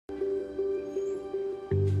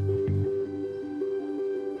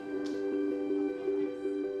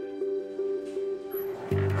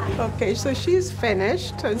Okay, so she's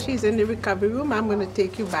finished and she's in the recovery room. I'm going to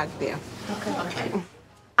take you back there. Okay.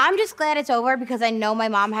 I'm just glad it's over because I know my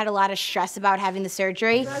mom had a lot of stress about having the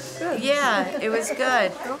surgery. That's good. Yeah, it was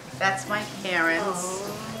good. That's my parents.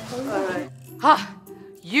 All right.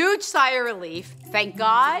 Huge sigh of relief. Thank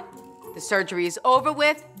God. The surgery is over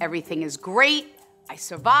with. Everything is great. I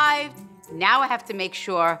survived. Now I have to make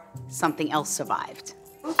sure something else survived.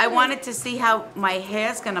 I wanted to see how my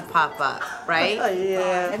hair's gonna pop up, right?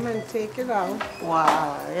 Yeah. I'm going to take it out.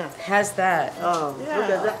 Wow, yeah. How's that? Oh, yeah. Look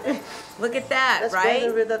at that. Look at that, That's right?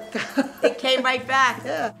 better with that. It came right back.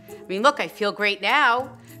 Yeah. I mean, look, I feel great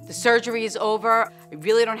now. The surgery is over. I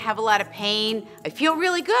really don't have a lot of pain. I feel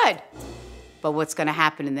really good. But what's gonna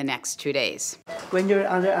happen in the next 2 days? When you're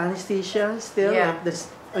under anesthesia still, Yeah. like this,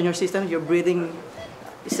 on your system, your breathing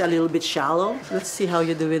is a little bit shallow. Let's see how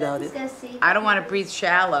you do without it. I don't want to breathe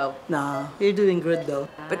shallow. Nah, you're doing good though.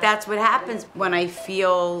 But that's what happens when I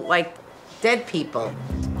feel like dead people.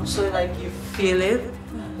 So like you feel it?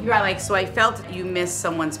 Yeah, like, so I felt you missed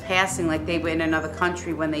someone's passing, like they were in another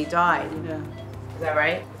country when they died. Yeah. Is that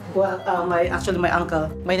right? Well, actually my uncle.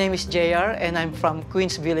 My name is JR and I'm from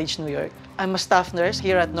Queens Village, New York. I'm a staff nurse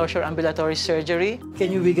here at North Shore Ambulatory Surgery.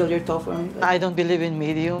 Can you wiggle your toe for me? I don't believe in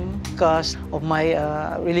medium because of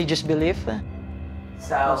my religious belief.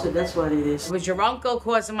 So that's what it is. It was your uncle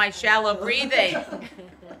causing my shallow breathing.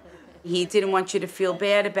 He didn't want you to feel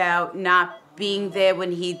bad about not being there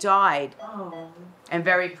when he died. Oh. I'm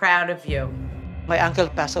very proud of you. My uncle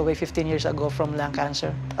passed away 15 years ago from lung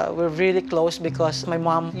cancer. We're really close because my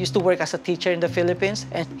mom used to work as a teacher in the Philippines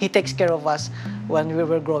and he takes care of us when we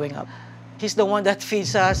were growing up. He's the one that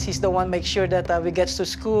feeds us. He's the one makes sure that we get to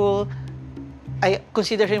school. I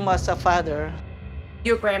consider him as a father.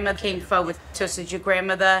 Your grandma came forward. So did your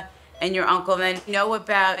grandmother and your uncle then know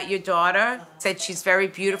about your daughter? Said she's very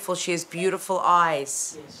beautiful. She has beautiful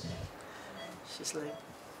eyes. Yes. She's like...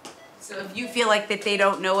 So if you feel like that they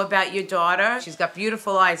don't know about your daughter, she's got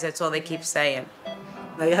beautiful eyes, that's all they keep saying.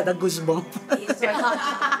 I had a goosebump.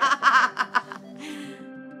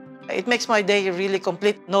 It makes my day really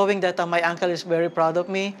complete knowing that my uncle is very proud of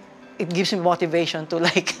me. It gives me motivation to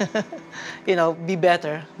like, you know, be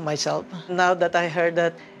better myself. Now that I heard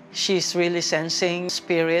that she's really sensing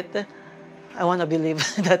spirit, I want to believe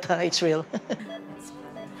that it's real.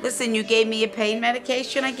 Listen, you gave me a pain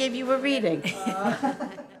medication, I gave you a reading.